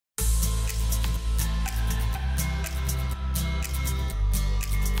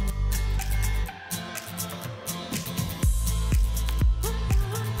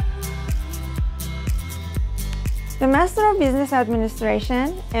The Master of Business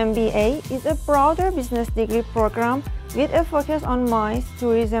Administration, MBA, is a broader business degree program with a focus on MICE,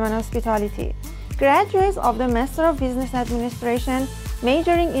 tourism and hospitality. Graduates of the Master of Business Administration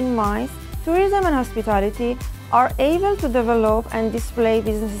majoring in MICE, tourism and hospitality are able to develop and display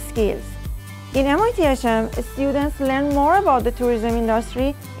business skills. In MITHM, students learn more about the tourism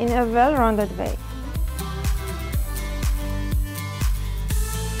industry in a well-rounded way.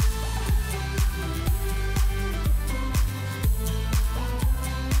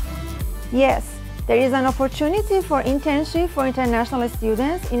 Yes, there is an opportunity for internship for international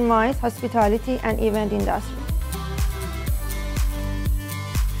students in MICE, hospitality and event industry.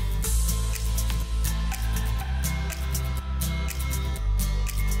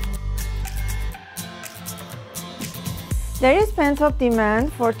 There is pent-up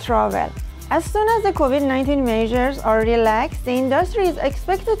demand for travel. As soon as the COVID-19 measures are relaxed, the industry is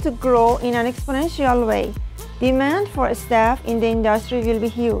expected to grow in an exponential way. Demand for staff in the industry will be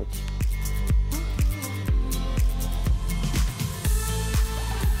huge.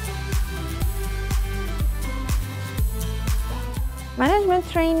 Management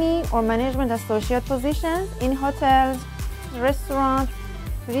trainee or management associate positions in hotels, restaurants,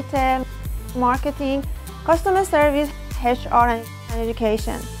 retail, marketing, customer service, HR and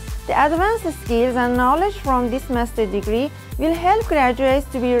education. The advanced skills and knowledge from this master degree will help graduates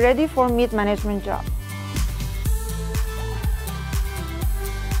to be ready for mid-management jobs.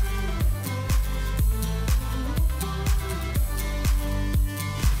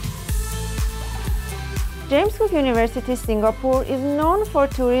 James Cook University, Singapore is known for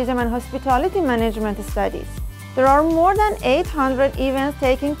tourism and hospitality management studies. There are more than 800 events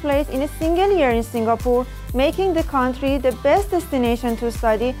taking place in a single year in Singapore, making the country the best destination to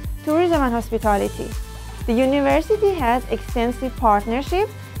study tourism and hospitality. The university has extensive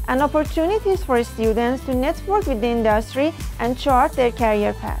partnerships and opportunities for students to network with the industry and chart their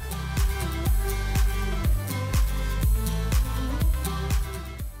career path.